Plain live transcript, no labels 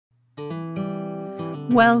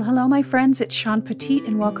Well, hello my friends, it's Shawn Petite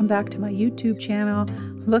and welcome back to my YouTube channel.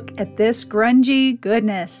 Look at this grungy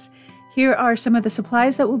goodness. Here are some of the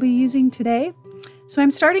supplies that we'll be using today. So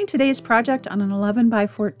I'm starting today's project on an 11 by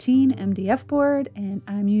 14 MDF board, and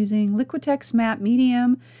I'm using Liquitex matte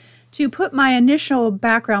medium to put my initial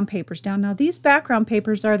background papers down. Now these background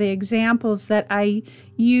papers are the examples that I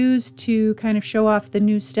used to kind of show off the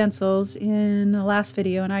new stencils in the last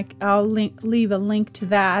video, and I'll leave a link to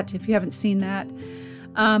that if you haven't seen that.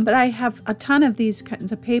 But I have a ton of these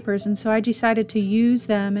kinds of papers, and so I decided to use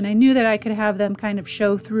them, and I knew that I could have them kind of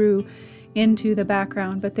show through into the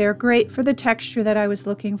background, but they're great for the texture that I was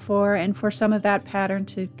looking for and for some of that pattern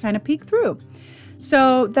to kind of peek through.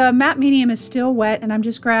 So the matte medium is still wet, and I'm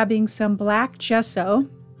just grabbing some black gesso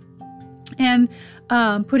and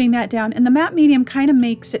putting that down. And the matte medium kind of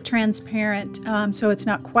makes it transparent, so it's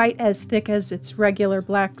not quite as thick as its regular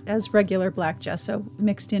black gesso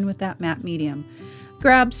mixed in with that matte medium.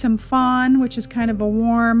 Grab some fawn, which is kind of a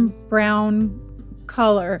warm brown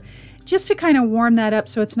color, just to kind of warm that up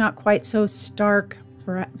so it's not quite so stark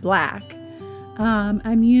black.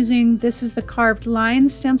 I'm using, this is the carved line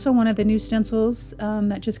stencil, one of the new stencils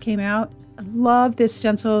that just came out. I love this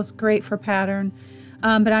stencil, it's great for pattern.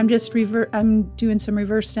 But I'm doing some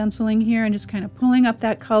reverse stenciling here and just kind of pulling up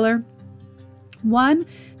that color. One,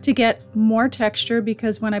 to get more texture,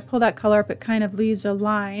 because when I pull that color up it kind of leaves a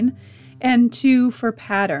line. And two, for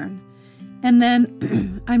pattern. And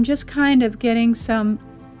then I'm just kind of getting some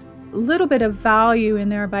little bit of value in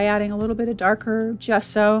there by adding a little bit of darker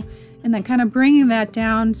gesso and then kind of bringing that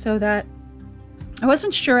down so that I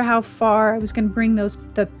wasn't sure how far I was going to bring the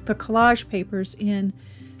collage papers in.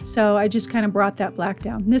 So I just kind of brought that black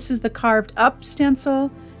down. This is the carved up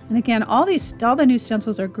stencil. And again, all the new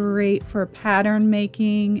stencils are great for pattern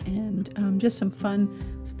making and just some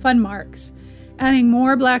fun marks. Adding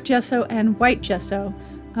more black gesso and white gesso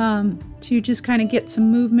to just kind of get some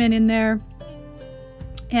movement in there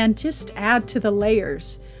and just add to the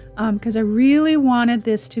layers, because I really wanted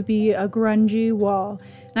this to be a grungy wall.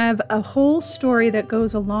 And I have a whole story that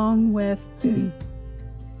goes along with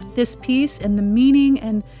this piece and the meaning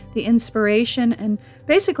and the inspiration. And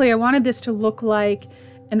basically I wanted this to look like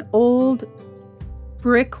an old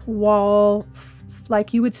brick wall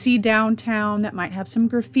like you would see downtown that might have some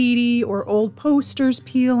graffiti or old posters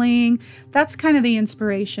peeling. That's kind of the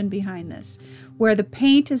inspiration behind this, where the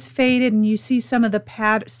paint is faded and you see some of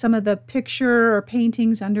the picture or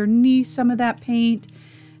paintings underneath some of that paint.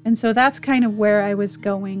 And so that's kind of where I was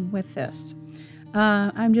going with this.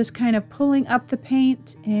 I'm just kind of pulling up the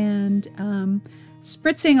paint and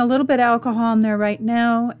spritzing a little bit of alcohol in there right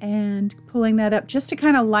now and pulling that up just to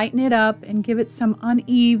kind of lighten it up and give it some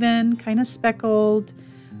uneven, kind of speckled,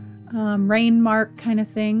 rain mark kind of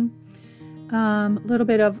thing. A little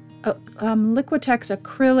bit of Liquitex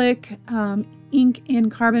acrylic ink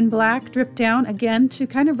in carbon black dripped down again to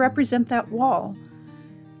kind of represent that wall.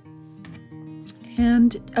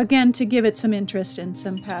 And again, to give it some interest and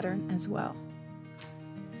some pattern as well.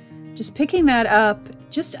 Just picking that up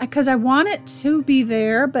just because I want it to be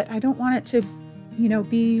there, but I don't want it to,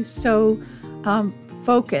 be so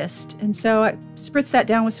focused. And so I spritz that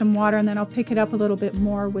down with some water, and then I'll pick it up a little bit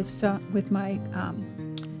more with my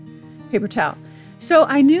paper towel. So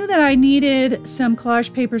I knew that I needed some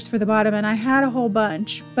collage papers for the bottom, and I had a whole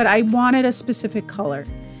bunch, but I wanted a specific color.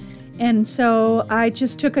 And so I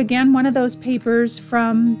just took again one of those papers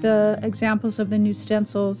from the examples of the new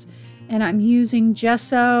stencils, and I'm using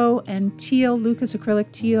gesso and teal, Lucas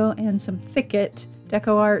acrylic teal, and some thicket,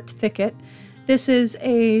 Deco Art thicket. This is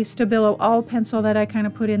a Stabilo all pencil that I kind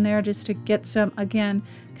of put in there just to get some, again,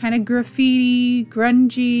 kind of graffiti,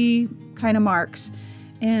 grungy kind of marks,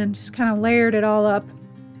 and just kind of layered it all up.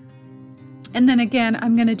 And then again,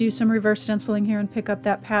 I'm going to do some reverse stenciling here and pick up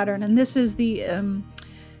that pattern. And this is the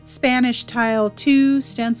Spanish Tile 2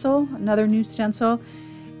 stencil, another new stencil.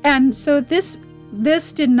 And so this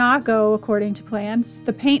did not go according to plan.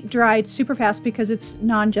 The paint dried super fast because it's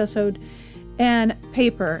non-gessoed and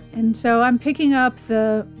paper. And so I'm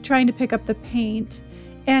trying to pick up the paint,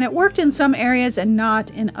 and it worked in some areas and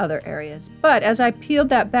not in other areas. But as I peeled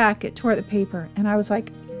that back, it tore the paper, and I was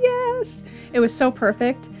like, yes! It was so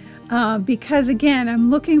perfect because again,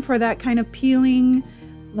 I'm looking for that kind of peeling,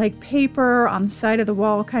 like paper on the side of the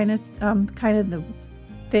wall kind of the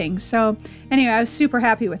thing. So anyway, I was super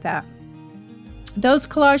happy with that. Those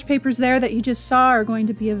collage papers there that you just saw are going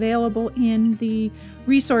to be available in the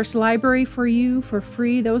resource library for you for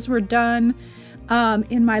free. Those were done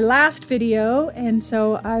in my last video, and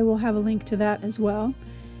so I will have a link to that as well.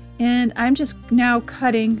 And I'm just now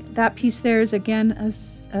cutting that piece. There's again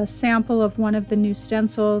a sample of one of the new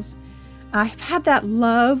stencils. I've had that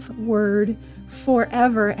love word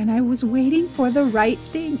forever, and I was waiting for the right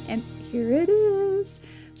thing, and here it is.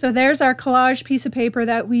 So there's our collage piece of paper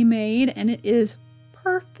that we made, and it is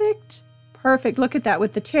perfect. Perfect. Look at that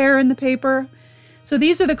with the tear in the paper. So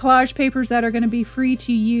these are the collage papers that are going to be free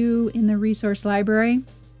to you in the resource library.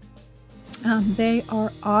 They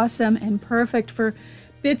are awesome and perfect for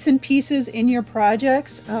bits and pieces in your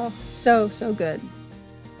projects. Oh, so good.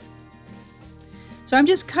 So I'm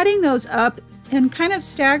just cutting those up and kind of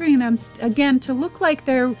staggering them again to look like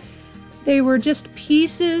they were just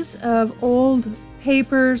pieces of old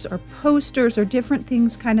papers or posters or different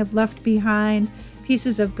things kind of left behind,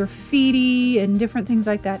 pieces of graffiti and different things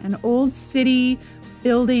like that. An old city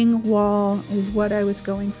building wall is what I was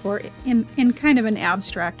going for in kind of an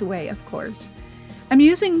abstract way, of course. I'm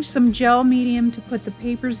using some gel medium to put the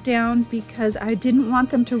papers down because I didn't want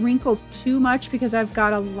them to wrinkle too much because I've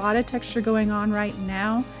got a lot of texture going on right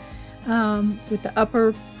now with the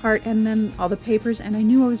upper part and then all the papers, and I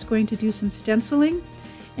knew I was going to do some stenciling,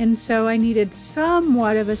 and so I needed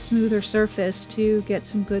somewhat of a smoother surface to get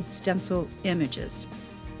some good stencil images.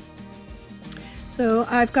 So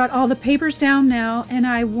I've got all the papers down now, and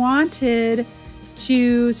I wanted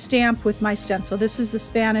to stamp with my stencil. This is the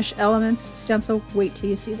Spanish Elements stencil. Wait till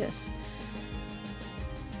you see this.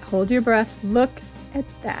 Hold your breath. Look at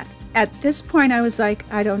that. At this point, I was like,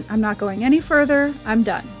 I'm not going any further. I'm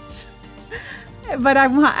done. But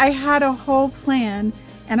I had a whole plan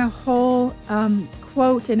and a whole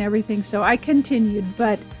quote and everything, so I continued.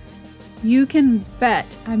 But you can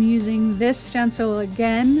bet I'm using this stencil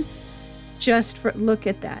again. Just for, look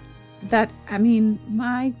at that. I mean,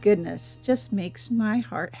 my goodness, just makes my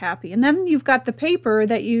heart happy. And then you've got the paper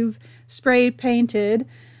that you've spray painted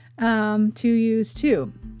to use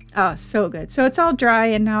too. Oh, so good. So it's all dry,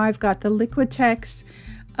 and now I've got the Liquitex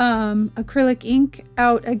acrylic ink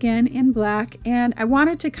out again in black, and I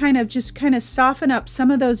wanted to kind of soften up some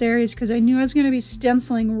of those areas because I knew I was going to be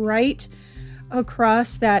stenciling right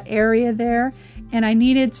across that area there, and I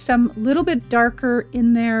needed some little bit darker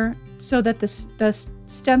in there so that the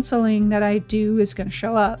stenciling that I do is going to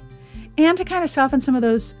show up, and to kind of soften some of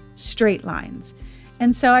those straight lines.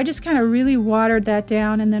 And so I just kind of really watered that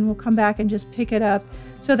down, and then we'll come back and just pick it up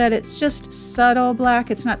so that it's just subtle black.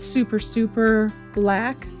 It's not super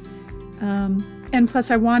black. And plus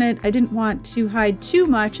I didn't want to hide too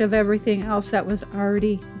much of everything else that was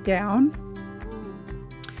already down.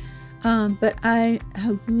 But I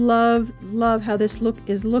love how this look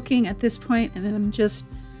is looking at this point, and I'm just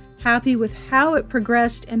happy with how it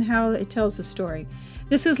progressed and how it tells the story.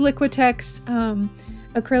 This is Liquitex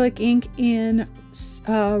acrylic ink in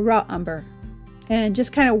raw umber, and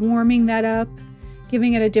just kind of warming that up,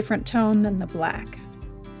 giving it a different tone than the black.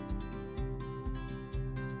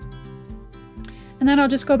 And then I'll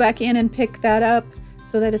just go back in and pick that up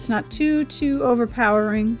so that it's not too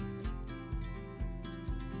overpowering.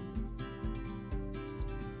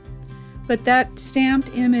 But that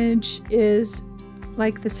stamped image is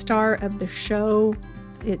like the star of the show.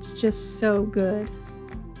 It's just so good.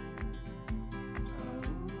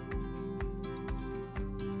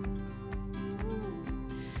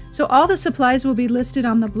 So all the supplies will be listed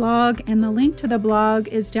on the blog, and the link to the blog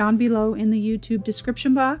is down below in the YouTube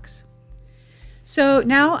description box. So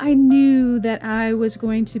now I knew that I was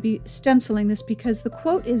going to be stenciling this because the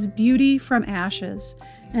quote is beauty from ashes,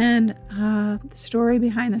 and the story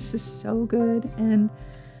behind this is so good, and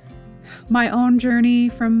my own journey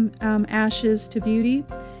from ashes to beauty.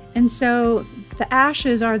 And so the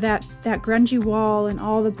ashes are that grungy wall and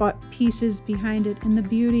all the pieces behind it, and the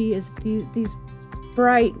beauty is these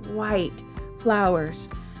bright white flowers,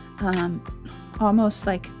 almost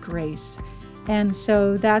like grace. And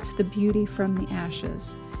so that's the beauty from the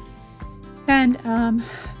ashes. And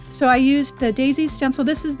so I used the daisy stencil.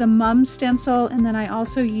 This is the mum stencil, and then I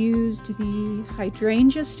also used the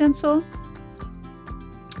hydrangea stencil.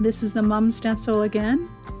 This is the mum stencil again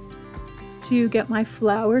to get my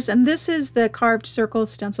flowers, and this is the carved circle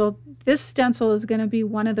stencil. This stencil is going to be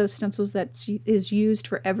one of those stencils that is used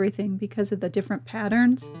for everything because of the different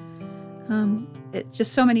patterns. It's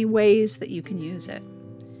just so many ways that you can use it.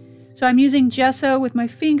 So I'm using gesso with my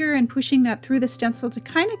finger and pushing that through the stencil to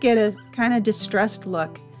kind of get a kind of distressed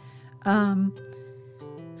look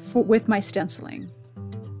with my stenciling.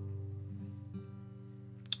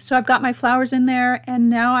 So I've got my flowers in there, and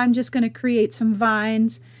now I'm just going to create some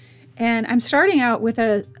vines. And I'm starting out with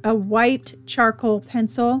a white charcoal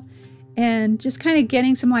pencil and just kind of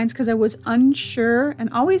getting some lines because I was unsure. And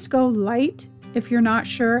always go light if you're not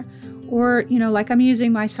sure. Or, you know, like I'm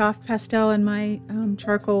using my soft pastel and my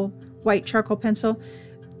white charcoal pencil.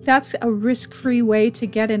 that's a risk-free way to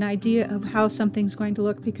get an idea of how something's going to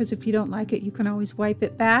look, because if you don't like it, you can always wipe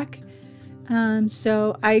it back.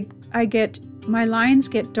 So my lines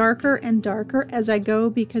get darker and darker as I go,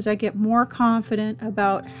 because I get more confident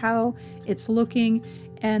about how it's looking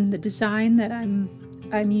and the design that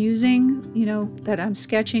I'm using, you know, that I'm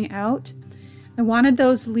sketching out. I wanted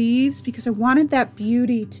those leaves because I wanted that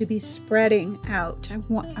beauty to be spreading out.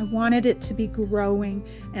 I wanted it to be growing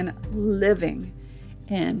and living.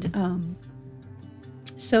 And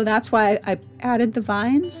so that's why I added the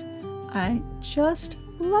vines. I just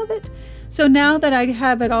love it. So now that I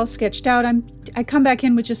have it all sketched out, I come back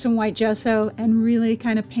in with just some white gesso and really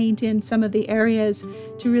kind of paint in some of the areas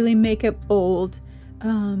to really make it bold.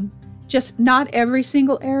 Just not every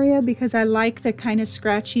single area, because I like the kind of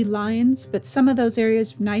scratchy lines, but some of those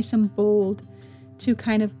areas nice and bold to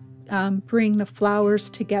kind of bring the flowers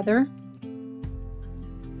together.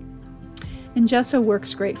 And gesso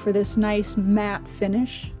works great for this nice matte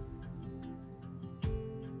finish.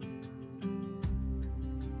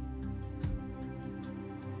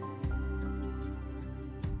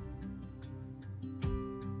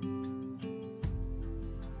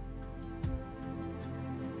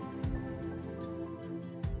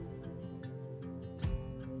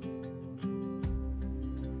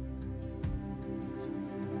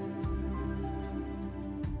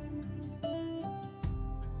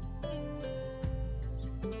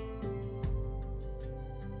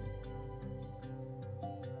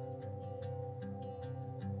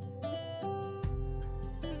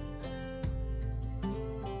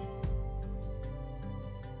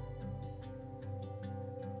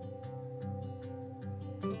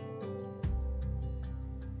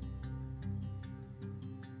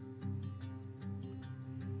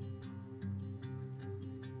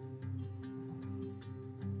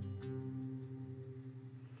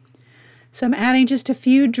 So I'm adding just a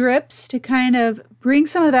few drips to kind of bring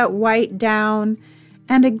some of that white down.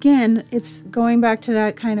 And again, it's going back to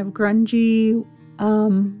that kind of grungy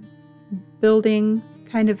building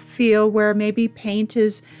kind of feel, where maybe paint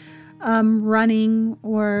is running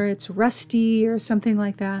or it's rusty or something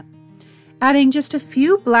like that. Adding just a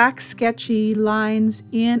few black sketchy lines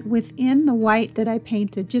within the white that I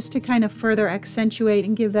painted, just to kind of further accentuate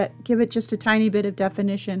and give it just a tiny bit of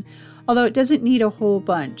definition, although it doesn't need a whole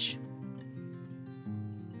bunch.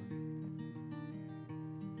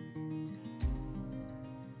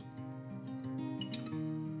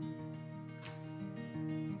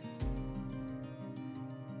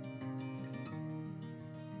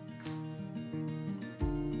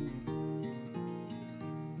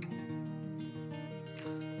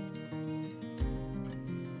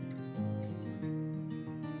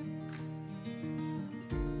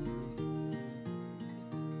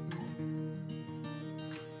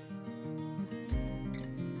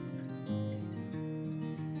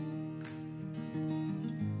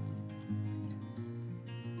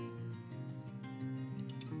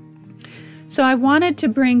 So I wanted to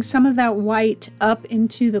bring some of that white up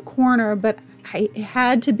into the corner, but it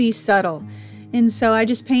had to be subtle. And so I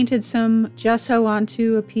just painted some gesso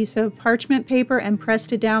onto a piece of parchment paper and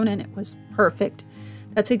pressed it down, and it was perfect.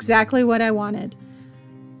 That's exactly what I wanted.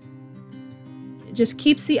 It just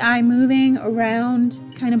keeps the eye moving around,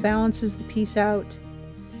 kind of balances the piece out.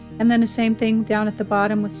 And then the same thing down at the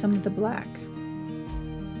bottom with some of the black.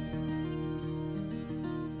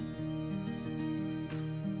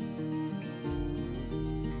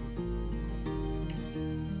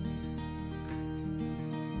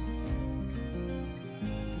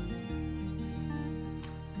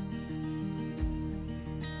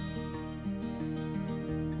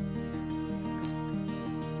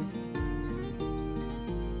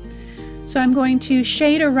 So I'm going to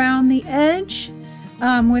shade around the edge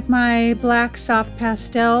with my black soft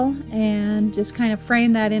pastel and just kind of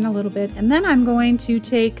frame that in a little bit. And then I'm going to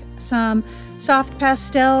take some soft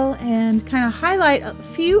pastel and kind of highlight a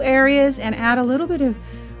few areas and add a little bit of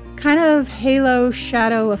kind of halo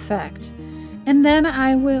shadow effect. And then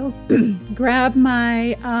I will grab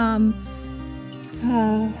my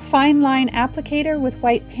fine line applicator with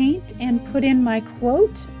white paint and put in my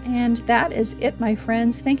quote. And that is it, my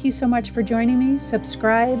friends. Thank you so much for joining me.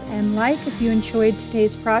 Subscribe and like if you enjoyed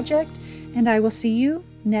today's project, and I will see you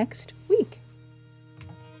next week.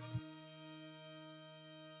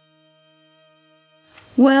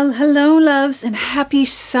 Well, hello loves, and happy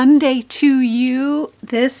Sunday to you.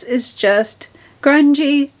 This is just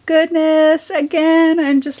grungy goodness again.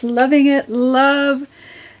 I'm just loving it. Love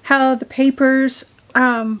how the papers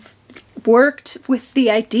worked with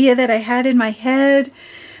the idea that I had in my head.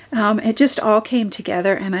 It just all came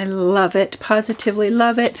together and I love it, positively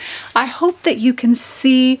love it. I hope that you can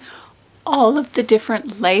see all of the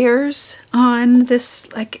different layers on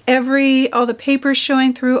this, like all the papers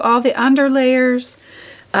showing through, all the under layers.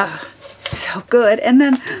 So good. And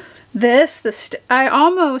then I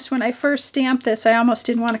almost, when I first stamped this, I almost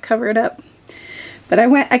didn't want to cover it up, but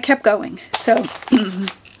I kept going. So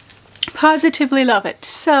positively love it.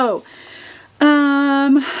 So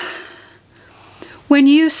when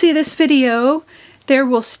you see this video, there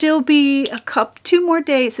will still be 2 more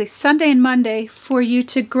days, like Sunday and Monday, for you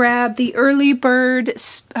to grab the early bird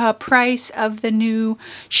price of the new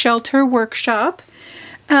shelter workshop.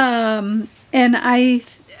 And I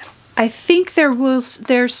think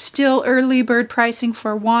there's still early bird pricing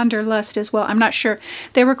for Wanderlust as well. I'm not sure.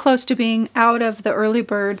 They were close to being out of the early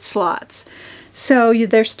bird slots. So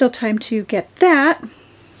there's still time to get that.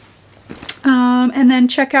 And then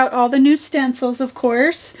check out all the new stencils, of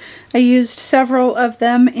course. I used several of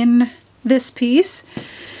them in this piece.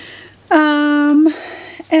 And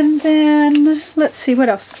then, let's see, what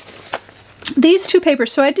else? These 2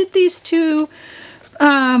 papers. So I did these 2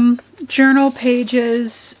 journal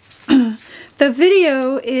pages. The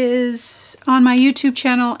video is on my YouTube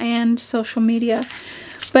channel and social media.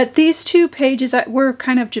 But these 2 pages were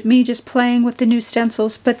kind of me just playing with the new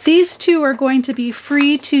stencils. But these 2 are going to be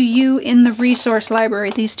free to you in the resource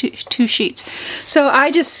library, these two sheets. So I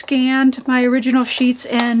just scanned my original sheets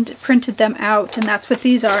and printed them out. And that's what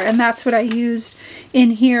these are. And that's what I used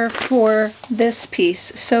in here for this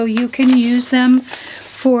piece. So you can use them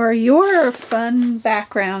for your fun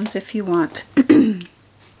backgrounds if you want.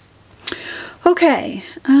 Okay,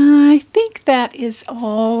 I think that is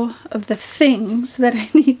all of the things that I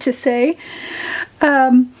need to say.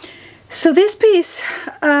 So this piece,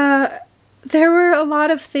 there were a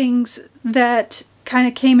lot of things that kind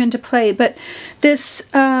of came into play, but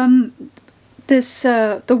the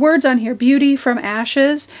words on here, Beauty from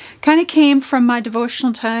Ashes, kind of came from my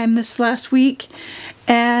devotional time this last week,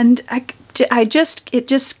 and it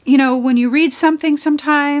just, you know, when you read something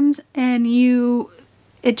sometimes and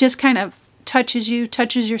it just kind of touches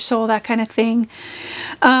your soul, that kind of thing.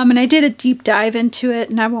 And I did a deep dive into it,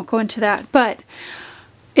 and I won't go into that, but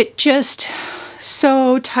it just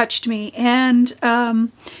so touched me. And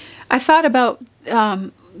I thought about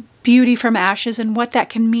beauty from ashes and what that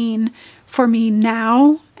can mean for me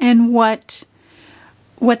now, and what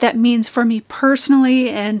that means for me personally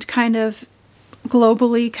and kind of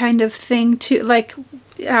globally kind of thing, too, like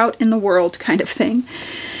out in the world kind of thing.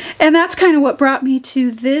 And that's kind of what brought me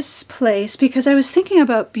to this place, because I was thinking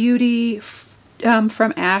about beauty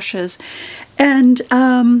from ashes. And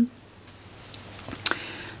I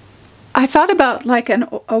thought about like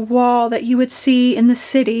a wall that you would see in the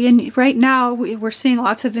city. And right now we're seeing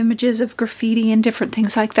lots of images of graffiti and different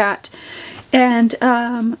things like that. And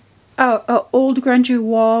a old grungy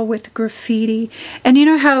wall with graffiti. And you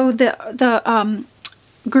know how the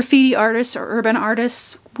graffiti artists or urban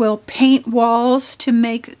artists will paint walls to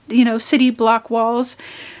make, you know, city block walls,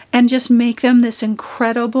 and just make them this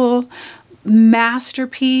incredible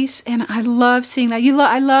masterpiece. And I love seeing that.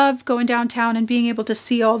 I love going downtown and being able to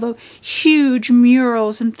see all the huge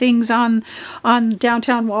murals and things on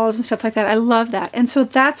downtown walls and stuff like that. I love that. And so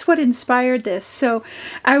that's what inspired this. So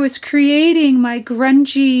I was creating my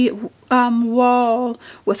grungy wall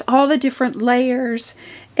with all the different layers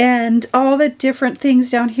and all the different things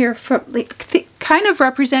down here, from like kind of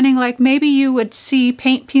representing, like maybe you would see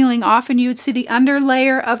paint peeling off and you would see the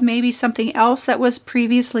underlayer of maybe something else that was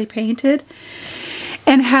previously painted,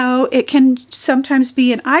 and how it can sometimes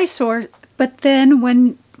be an eyesore, but then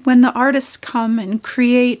when the artists come and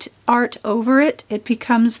create art over it, it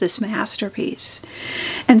becomes this masterpiece.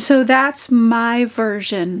 And so that's my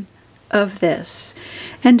version of this,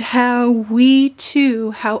 and how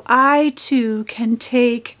I too can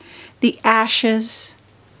take the ashes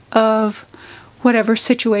of whatever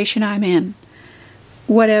situation I'm in,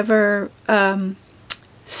 whatever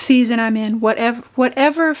season I'm in,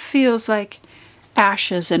 whatever feels like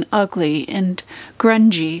ashes and ugly and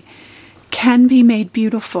grungy, can be made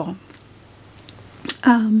beautiful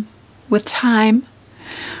with time,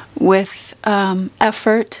 with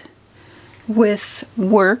effort, with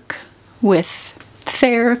work, with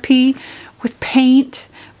therapy, with paint,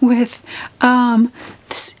 with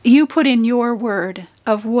you put in your word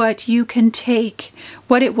of what you can take,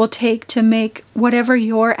 what it will take to make whatever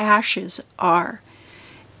your ashes are,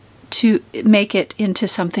 to make it into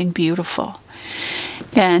something beautiful.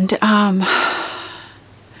 And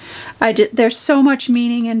there's so much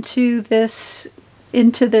meaning into this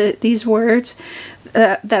into these words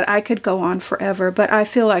that I could go on forever, but I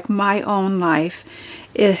feel like my own life,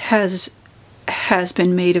 it has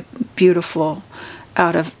been made beautiful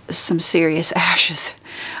out of some serious ashes.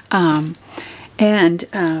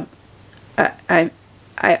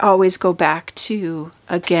 I always go back to,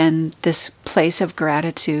 again, this place of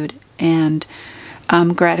gratitude, and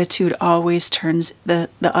gratitude always turns the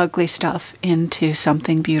ugly stuff into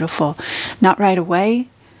something beautiful. Not right away,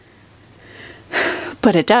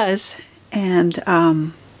 but it does. And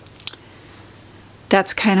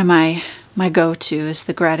that's kind of my go-to, is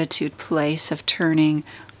the gratitude place of turning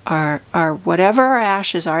our whatever our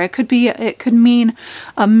ashes are. It could mean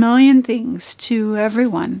a million things to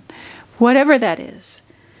everyone, whatever that is.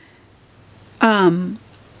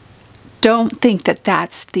 Don't think that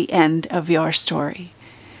that's the end of your story.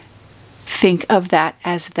 Think of that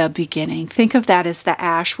as the beginning. Think of that as the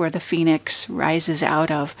ash where the phoenix rises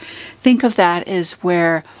out of. Think of that as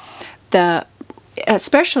where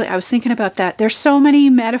especially, I was thinking about that. There's so many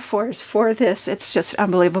metaphors for this. It's just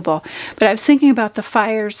unbelievable. But I was thinking about the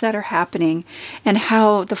fires that are happening and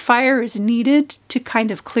how the fire is needed to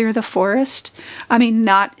kind of clear the forest. I mean,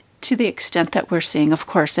 not to the extent that we're seeing, of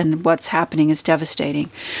course, and what's happening is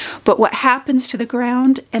devastating. But what happens to the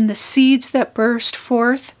ground and the seeds that burst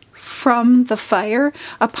forth from the fire,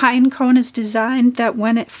 a pine cone is designed that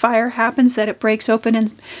when fire happens, that it breaks open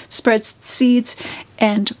and spreads seeds,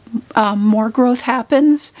 and more growth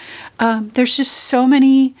happens. There's just so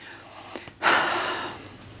many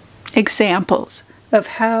examples of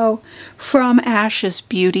how from ashes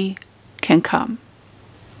beauty can come.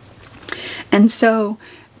 And so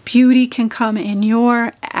beauty can come in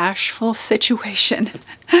your ashful situation,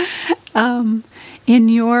 in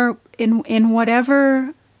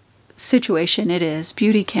whatever situation it is.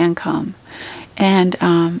 Beauty can come, and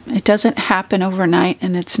it doesn't happen overnight,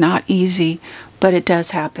 and it's not easy, but it does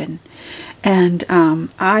happen. And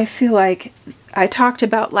I feel like I talked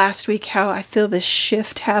about last week how I feel this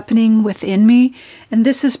shift happening within me, and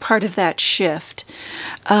this is part of that shift,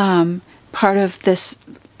 part of this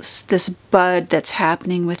bud that's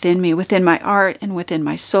happening within me, within my art and within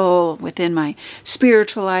my soul, within my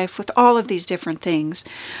spiritual life, with all of these different things.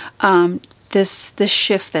 This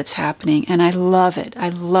shift that's happening, and I love it. I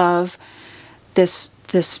love this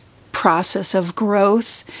process of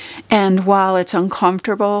growth, and while it's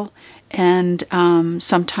uncomfortable and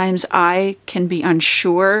sometimes I can be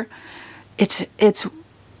unsure, it's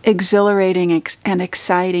exhilarating and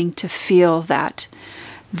exciting to feel that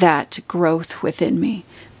growth within me.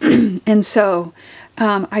 And so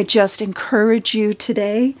I just encourage you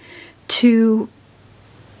today to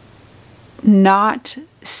not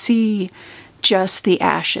see just the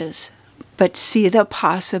ashes, but see the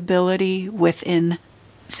possibility within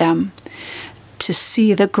them, to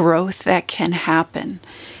see the growth that can happen.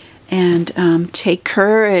 And take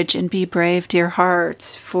courage and be brave, dear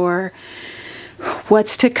hearts, for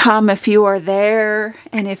what's to come if you are there,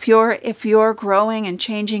 and if you're growing and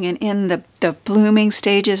changing and in the blooming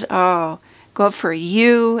stages. Oh, go for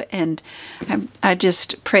you. And I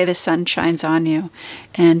just pray the sun shines on you,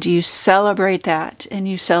 and you celebrate that, and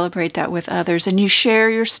you celebrate that with others, and you share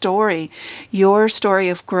your story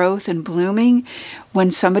of growth and blooming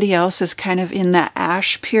when somebody else is kind of in that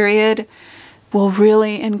ash period, will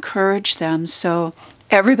really encourage them. So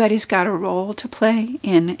everybody's got a role to play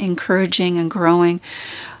in encouraging and growing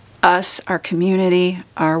us, our community,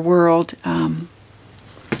 our world.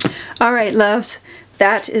 All right, loves,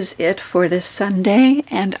 that is it for this Sunday,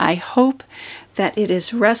 and I hope that it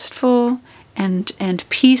is restful and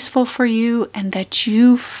peaceful for you, and that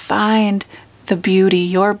you find the beauty,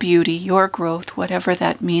 your growth, whatever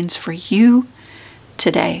that means for you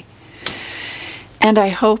today. And I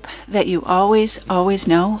hope that you always, always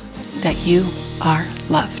know that you are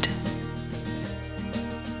loved.